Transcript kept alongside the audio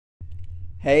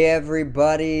Hey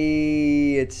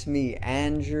everybody, it's me,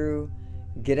 Andrew.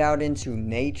 Get out into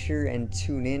nature and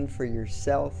tune in for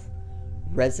yourself.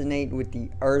 Resonate with the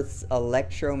Earth's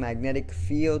electromagnetic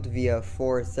field via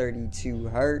 432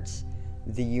 Hertz,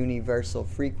 the universal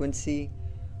frequency.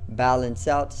 Balance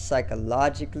out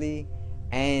psychologically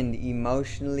and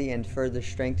emotionally and further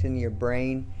strengthen your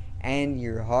brain and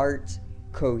your heart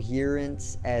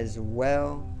coherence as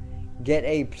well. Get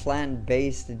a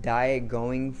plant-based diet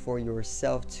going for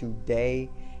yourself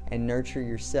today and nurture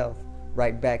yourself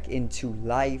right back into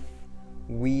life.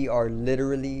 We are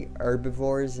literally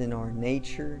herbivores in our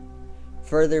nature.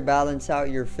 Further balance out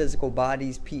your physical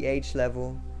body's pH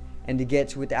level, and to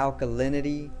get with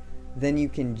alkalinity, then you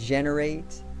can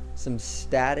generate some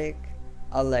static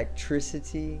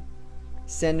electricity.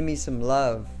 Send me some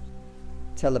love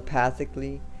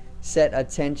telepathically. Set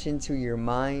attention to your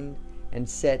mind and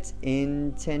set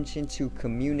intention to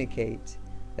communicate.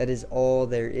 That is all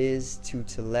there is to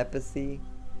telepathy.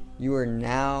 You are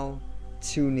now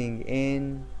tuning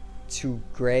in to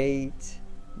great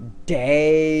days.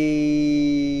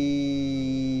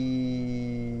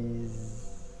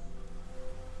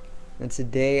 And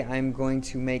today I'm going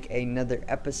to make another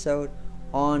episode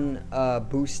on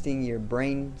boosting your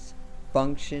brain's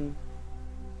function.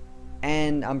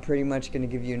 And I'm pretty much going to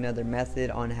give you another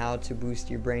method on how to boost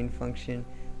your brain function.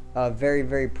 A very,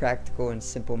 very practical and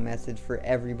simple method for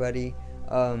everybody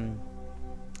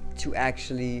to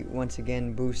actually, once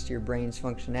again, boost your brain's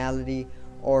functionality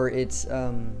or its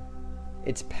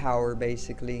power,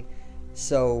 basically.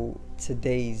 So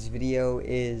today's video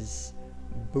is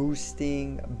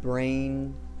boosting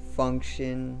brain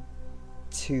function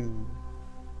 2.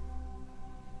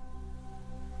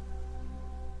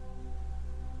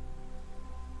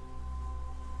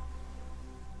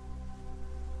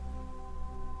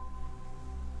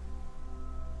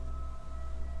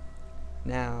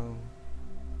 Now,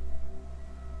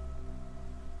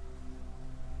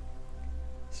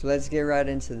 so let's get right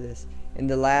into this. In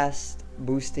the last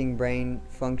boosting brain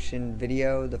function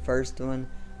video, the first one,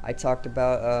 I talked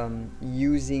about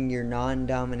using your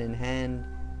non-dominant hand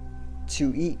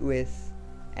to eat with,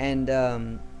 and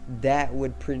that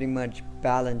would pretty much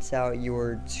balance out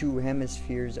your two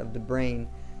hemispheres of the brain.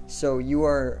 So you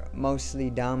are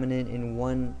mostly dominant in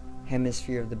one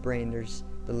hemisphere of the brain. There's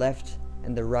the left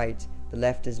and the right. The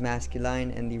left is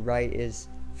masculine and the right is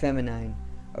feminine.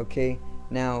 Okay,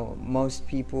 now most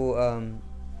people,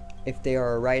 if they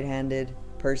are a right-handed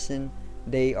person,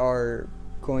 they are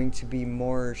going to be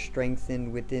more strengthened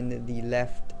within the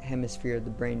left hemisphere of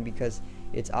the brain because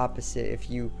it's opposite. If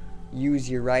you use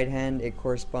your right hand, it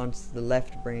corresponds to the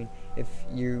left brain. If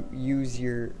you use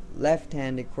your left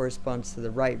hand, it corresponds to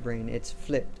the right brain. It's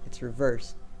flipped, it's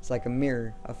reversed. It's like a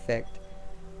mirror effect.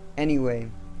 Anyway,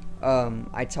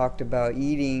 I talked about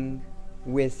eating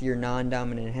with your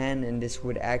non-dominant hand, and this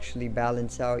would actually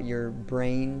balance out your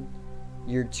brain,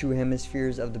 your two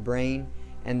hemispheres of the brain,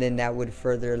 and then that would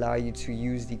further allow you to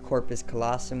use the corpus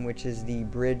callosum, which is the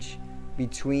bridge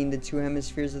between the two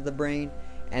hemispheres of the brain,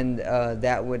 and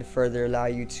that would further allow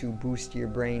you to boost your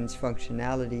brain's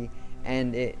functionality,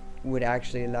 and it would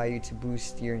actually allow you to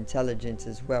boost your intelligence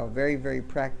as well. Very, very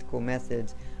practical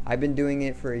methods. I've been doing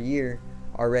it for a year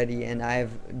already, and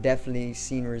I've definitely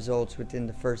seen results within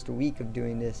the first week of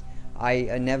doing this. I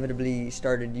inevitably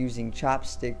started using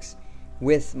chopsticks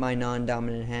with my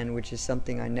non-dominant hand, which is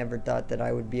something I never thought that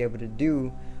I would be able to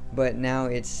do, but now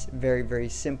it's very, very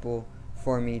simple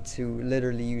for me to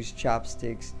literally use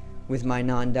chopsticks with my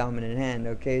non-dominant hand.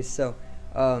 Okay, so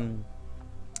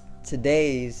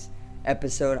today's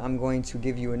episode I'm going to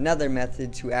give you another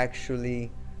method to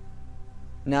actually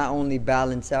not only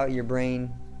balance out your brain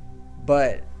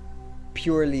but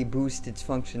purely boost its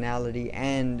functionality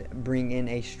and bring in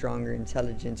a stronger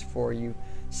intelligence for you.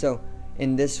 So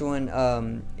in this one,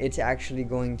 it's actually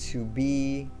going to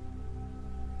be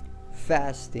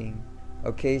fasting.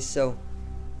 Okay, so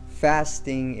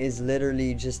fasting is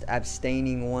literally just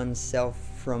abstaining oneself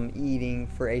from eating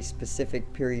for a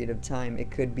specific period of time. It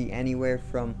could be anywhere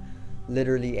from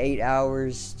literally 8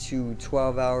 hours to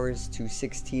 12 hours to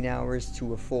 16 hours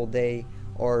to a full day,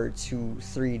 or to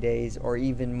 3 days, or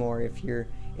even more if you're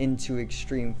into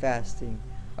extreme fasting.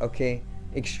 Okay,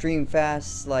 extreme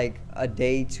fasts like a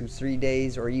day to 3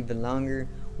 days or even longer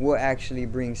will actually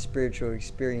bring spiritual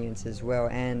experience as well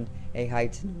and a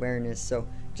heightened awareness. So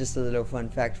just a little fun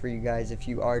fact for you guys: if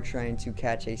you are trying to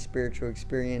catch a spiritual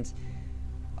experience,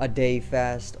 a day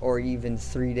fast or even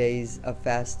 3 days of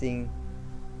fasting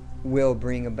will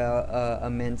bring about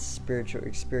immense spiritual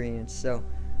experience. So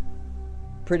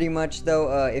Pretty much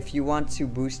though, if you want to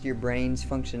boost your brain's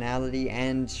functionality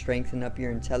and strengthen up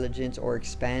your intelligence or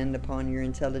expand upon your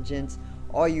intelligence,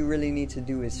 all you really need to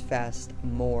do is fast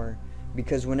more.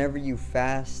 Because whenever you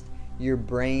fast, your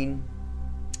brain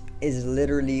is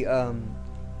literally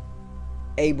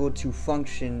able to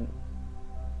function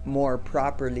more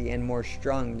properly and more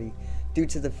strongly, due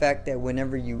to the fact that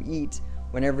whenever you eat,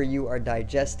 whenever you are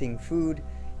digesting food,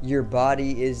 your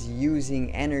body is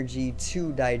using energy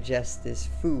to digest this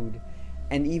food.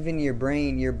 And even your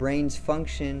brain's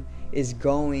function is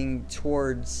going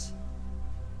towards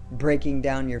breaking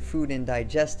down your food and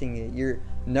digesting it. Your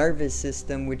nervous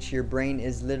system, which your brain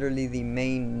is literally the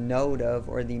main node of,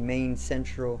 or the main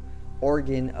central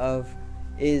organ of,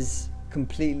 is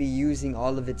completely using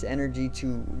all of its energy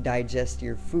to digest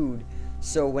your food.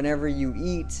 So whenever you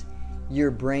eat,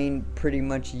 your brain pretty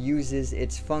much uses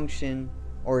its function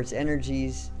or its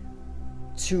energies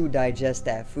to digest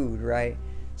that food, right?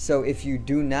 So if you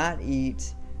do not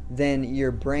eat, then your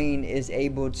brain is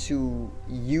able to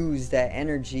use that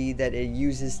energy that it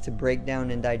uses to break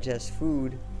down and digest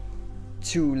food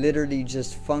to literally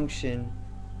just function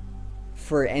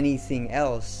for anything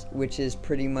else, which is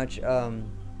pretty much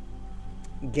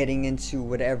getting into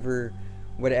whatever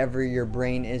your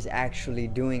brain is actually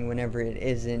doing whenever it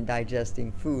isn't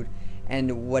digesting food.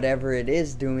 And whatever it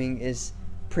is doing is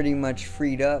pretty much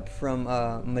freed up from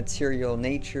material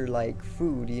nature, like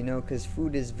food, you know, because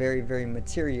food is very, very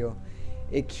material.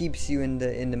 It keeps you in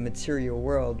the material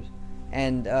world.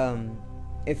 And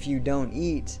if you don't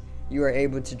eat, you are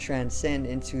able to transcend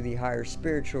into the higher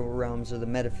spiritual realms or the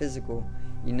metaphysical,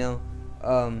 you know.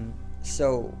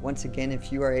 So once again,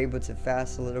 if you are able to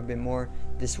fast a little bit more,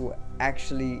 this will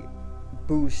actually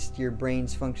boost your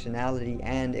brain's functionality,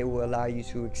 and it will allow you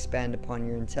to expand upon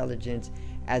your intelligence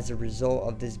as a result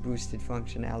of this boosted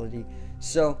functionality.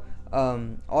 So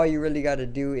all you really got to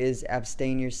do is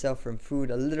abstain yourself from food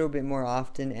a little bit more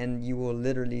often, and you will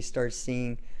literally start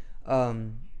seeing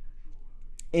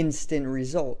instant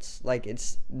results. Like,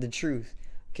 it's the truth.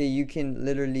 Okay, you can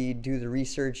literally do the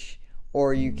research,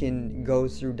 or you can go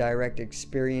through direct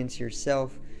experience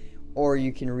yourself, or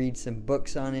you can read some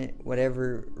books on it,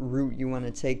 whatever route you want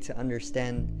to take to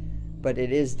understand, but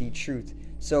it is the truth.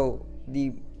 So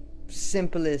the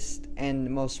simplest and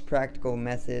most practical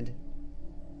method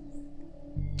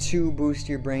to boost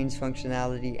your brain's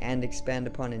functionality and expand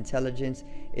upon intelligence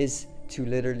is to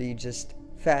literally just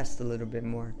fast a little bit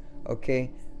more,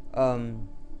 okay? And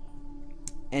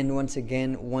once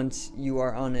again, once you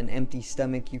are on an empty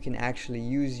stomach, you can actually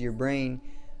use your brain.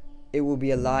 It will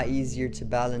be a lot easier to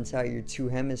balance out your two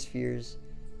hemispheres,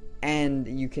 and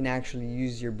you can actually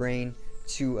use your brain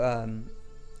to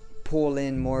pull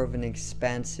in more of an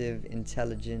expansive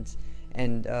intelligence.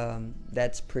 And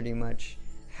that's pretty much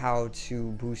how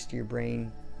to boost your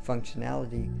brain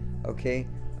functionality, okay?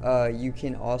 You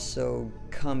can also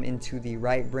come into the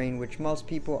right brain, which most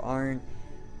people aren't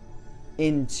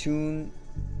in tune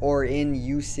or in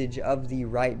usage of the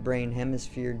right brain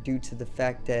hemisphere, due to the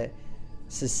fact that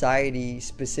society,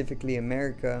 specifically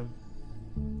America,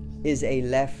 is a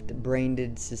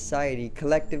left-brained society.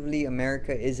 Collectively,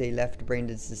 America is a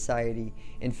left-brained society.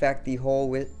 In fact, the whole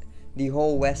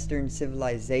Western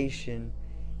civilization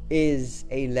is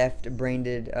a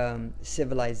left-brained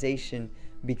civilization,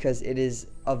 because it is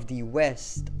of the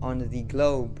West on the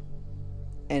globe,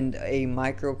 and a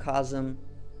microcosm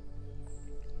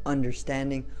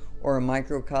understanding, or a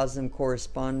microcosm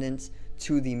correspondence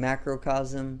to the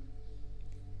macrocosm,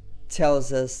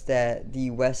 tells us that the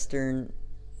western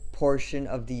portion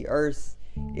of the earth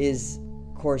is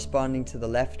corresponding to the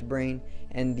left brain,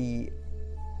 and the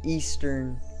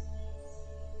eastern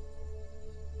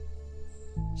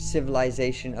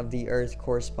civilization of the earth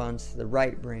corresponds to the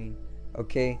right brain,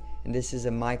 okay? And this is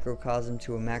a microcosm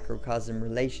to a macrocosm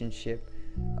relationship.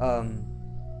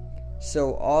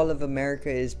 So all of America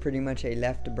is pretty much a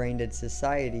left-brained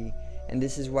society, and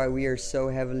this is why we are so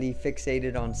heavily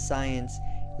fixated on science,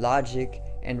 logic,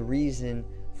 and reason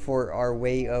for our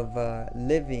way of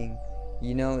living.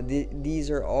 You know, these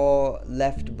are all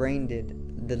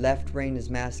left-brained. The left brain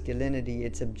is masculinity,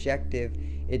 it's objective,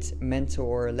 it's mental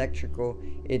or electrical,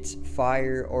 it's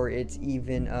fire, or it's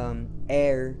even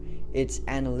air, it's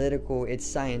analytical, it's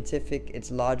scientific,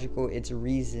 it's logical, it's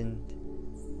reasoned.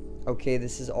 Okay,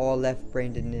 this is all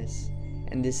left-brainedness,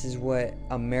 and this is what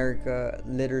America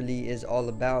literally is all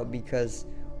about, because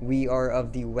we are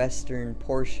of the western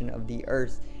portion of the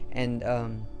earth, and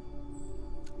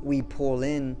we pull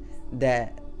in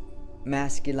that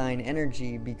masculine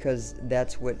energy because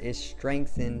that's what is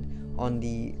strengthened on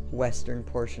the western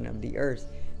portion of the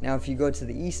earth. Now if you go to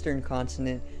the eastern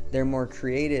continent, they're more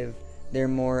creative, they're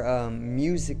more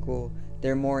musical,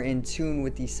 they're more in tune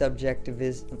with the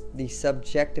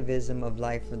subjectivism of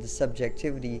life, or the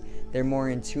subjectivity. They're more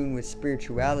in tune with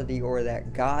spirituality, or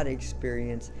that God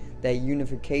experience, that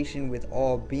unification with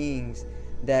all beings,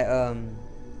 that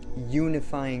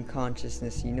unifying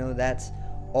consciousness. You know, that's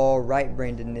all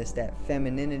right-brainedness, that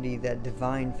femininity, that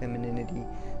divine femininity,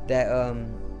 that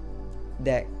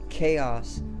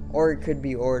chaos, or it could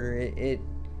be order. It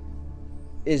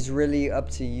is really up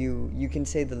to you. You can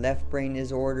say the left brain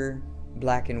is order,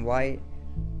 black and white,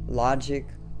 logic,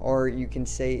 or you can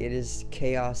say it is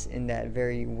chaos in that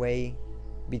very way,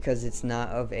 because it's not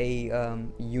of a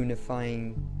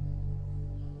unifying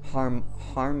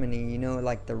harmony, you know,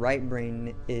 like the right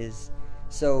brain is.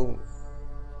 So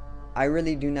I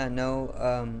really do not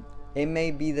know. It may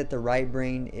be that the right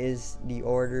brain is the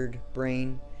ordered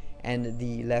brain and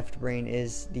the left brain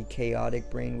is the chaotic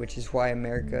brain, which is why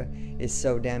America is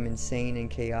so damn insane and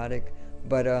chaotic.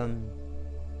 But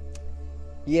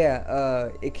yeah,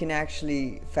 it can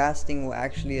actually, fasting will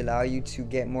actually allow you to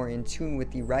get more in tune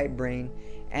with the right brain,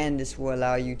 and this will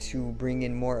allow you to bring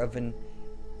in more of an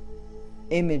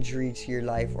imagery to your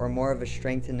life, or more of a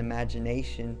strengthened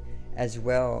imagination as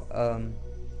well.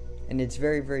 And it's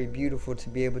very, very beautiful to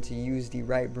be able to use the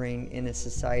right brain in a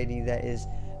society that is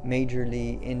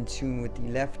majorly in tune with the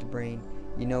left brain,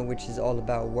 you know, which is all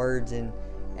about words and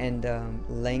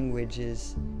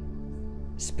languages,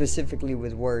 specifically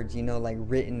with words, you know, like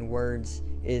written words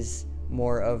is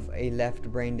more of a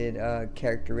left-brained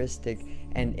characteristic,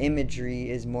 and imagery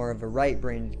is more of a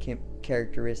right-brained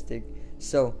characteristic.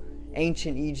 So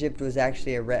ancient Egypt was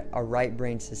actually a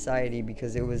right-brained society,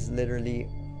 because it was literally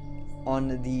on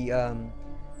the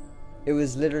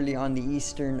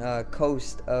eastern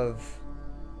coast of,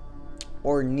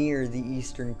 or near the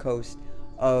eastern coast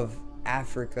of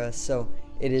Africa. So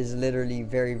it is literally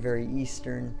very, very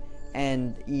eastern,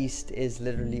 and east is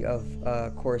literally of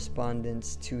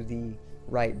correspondence to the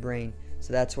right brain.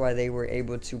 So that's why they were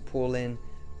able to pull in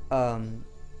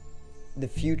the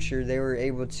future. They were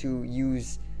able to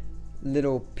use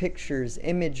little pictures,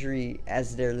 imagery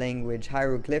as their language.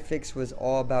 Hieroglyphics was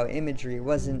all about imagery. It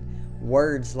wasn't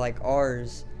words like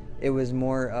ours. It was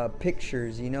more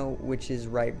pictures, you know, which is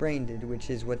right-brained, which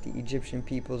is what the Egyptian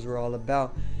peoples were all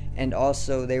about. And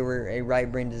also they were a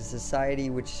right-brained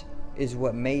society, which is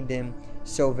what made them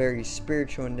so very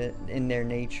spiritual in their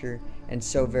nature, and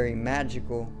so very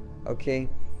magical. Okay,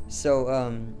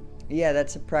 so yeah,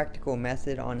 that's a practical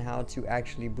method on how to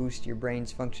actually boost your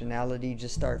brain's functionality.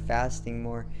 Just start fasting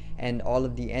more, and all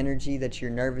of the energy that your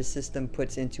nervous system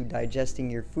puts into digesting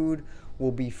your food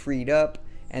will be freed up,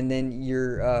 and then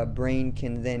your brain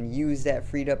can then use that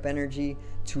freed up energy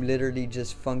to literally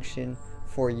just function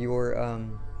for your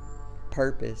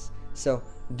purpose. So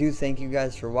do thank you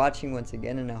guys for watching once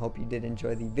again, and I hope you did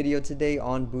enjoy the video today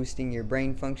on boosting your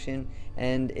brain function.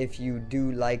 And if you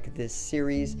do like this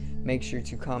series, make sure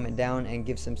to comment down and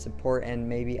give some support, and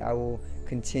maybe I will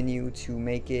continue to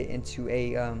make it into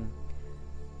a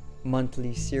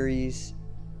monthly series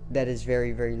that is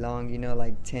very, very long, you know,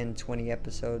 like 10-20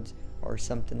 episodes or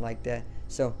something like that.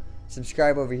 So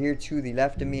subscribe over here to the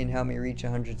left of me and help me reach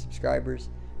 100 subscribers.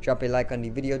 Drop a like on the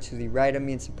video to the right of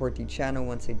me and support the channel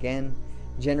once again.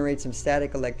 Generate some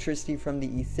static electricity from the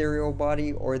ethereal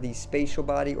body, or the spatial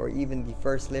body, or even the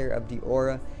first layer of the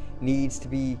aura needs to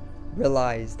be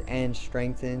realized and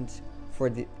strengthened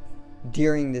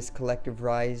during this collective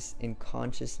rise in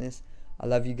consciousness. I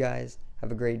love you guys.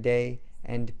 Have a great day,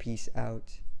 and peace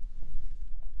out.